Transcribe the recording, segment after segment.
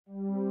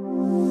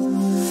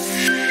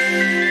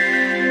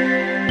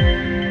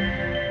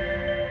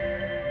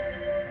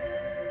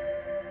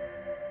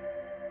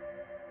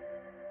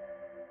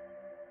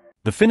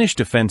The Finnish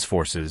Defence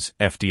Forces,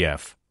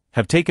 FDF,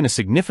 have taken a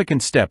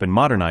significant step in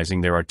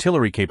modernizing their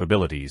artillery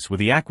capabilities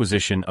with the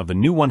acquisition of the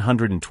new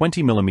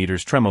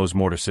 120mm TREMOS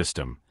mortar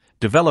system,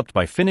 developed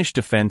by Finnish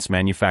defence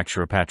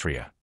manufacturer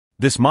Patria.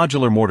 This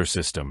modular mortar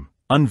system,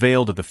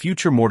 unveiled at the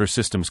Future Mortar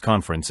Systems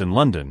Conference in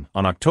London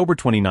on October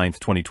 29,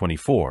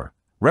 2024,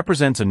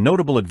 represents a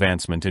notable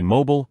advancement in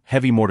mobile,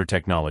 heavy mortar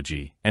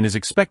technology and is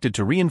expected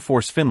to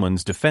reinforce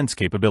Finland's defence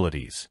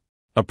capabilities.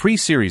 A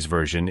pre-series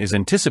version is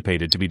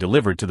anticipated to be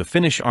delivered to the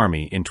Finnish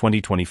Army in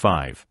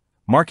 2025,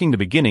 marking the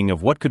beginning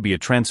of what could be a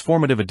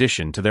transformative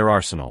addition to their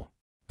arsenal.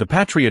 The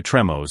Patria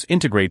TREMOS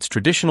integrates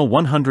traditional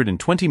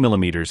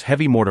 120mm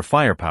heavy mortar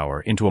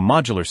firepower into a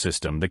modular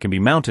system that can be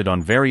mounted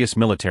on various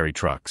military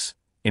trucks,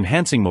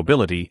 enhancing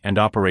mobility and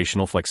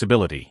operational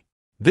flexibility.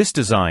 This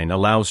design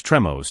allows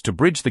TREMOS to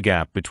bridge the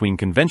gap between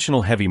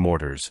conventional heavy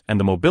mortars and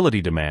the mobility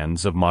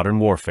demands of modern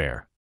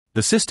warfare.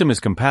 The system is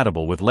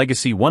compatible with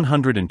legacy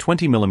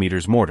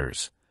 120mm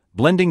mortars,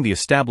 blending the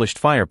established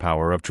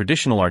firepower of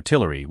traditional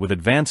artillery with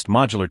advanced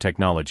modular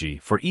technology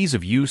for ease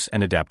of use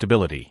and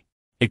adaptability.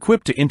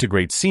 Equipped to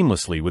integrate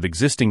seamlessly with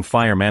existing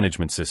fire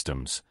management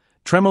systems,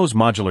 TREMOS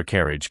modular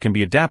carriage can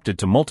be adapted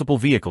to multiple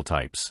vehicle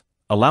types,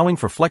 allowing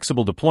for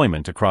flexible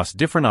deployment across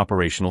different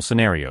operational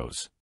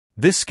scenarios.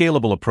 This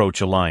scalable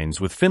approach aligns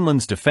with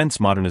Finland's defense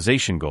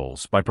modernization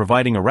goals by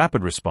providing a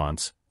rapid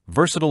response,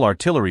 versatile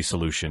artillery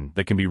solution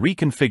that can be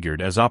reconfigured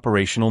as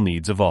operational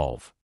needs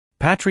evolve.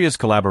 Patria's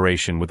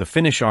collaboration with the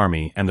Finnish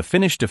Army and the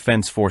Finnish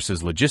Defence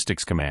Forces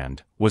Logistics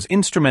Command was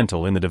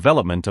instrumental in the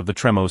development of the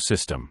TREMOS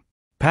system.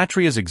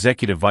 Patria's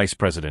Executive Vice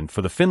President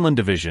for the Finland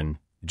Division,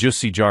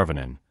 Jussi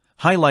Jarvanen,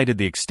 highlighted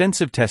the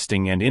extensive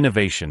testing and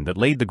innovation that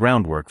laid the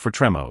groundwork for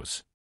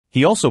TREMOS.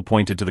 He also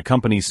pointed to the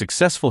company's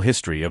successful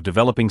history of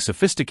developing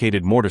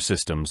sophisticated mortar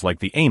systems like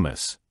the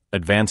AMOS,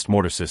 Advanced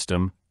Mortar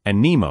System,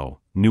 and NEMO,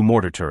 New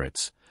Mortar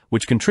Turrets,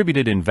 which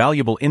contributed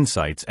invaluable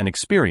insights and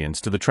experience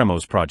to the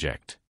TREMOS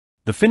project.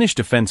 The Finnish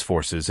Defence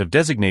Forces have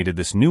designated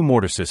this new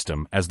mortar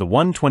system as the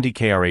 120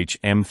 KRH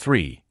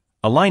M3,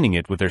 aligning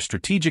it with their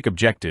strategic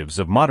objectives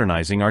of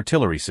modernizing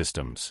artillery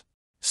systems.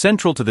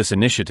 Central to this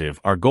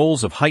initiative are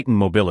goals of heightened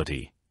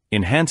mobility,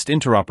 enhanced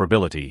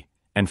interoperability,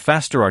 and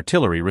faster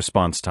artillery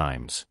response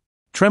times.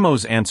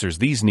 TREMOS answers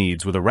these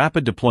needs with a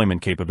rapid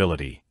deployment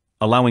capability,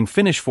 allowing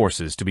Finnish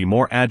forces to be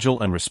more agile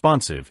and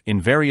responsive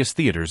in various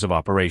theaters of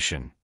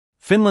operation.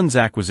 Finland's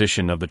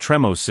acquisition of the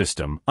TREMOS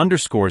system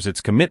underscores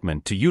its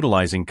commitment to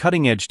utilizing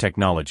cutting-edge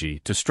technology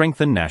to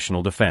strengthen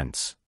national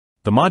defense.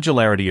 The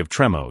modularity of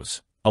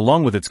TREMOS,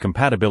 along with its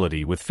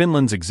compatibility with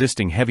Finland's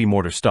existing heavy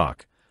mortar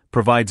stock,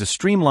 provides a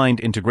streamlined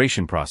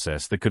integration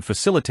process that could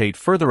facilitate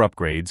further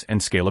upgrades and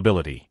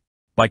scalability.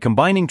 By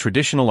combining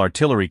traditional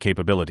artillery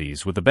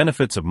capabilities with the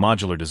benefits of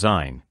modular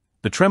design,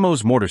 the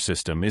TREMOS mortar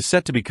system is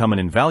set to become an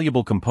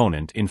invaluable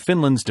component in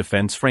Finland's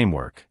defense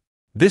framework.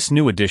 This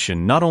new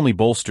addition not only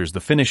bolsters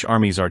the Finnish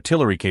Army's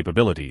artillery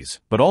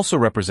capabilities, but also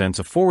represents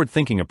a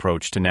forward-thinking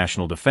approach to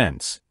national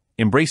defense,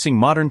 embracing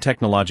modern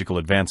technological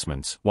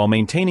advancements while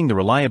maintaining the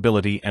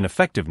reliability and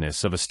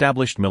effectiveness of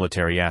established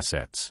military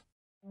assets.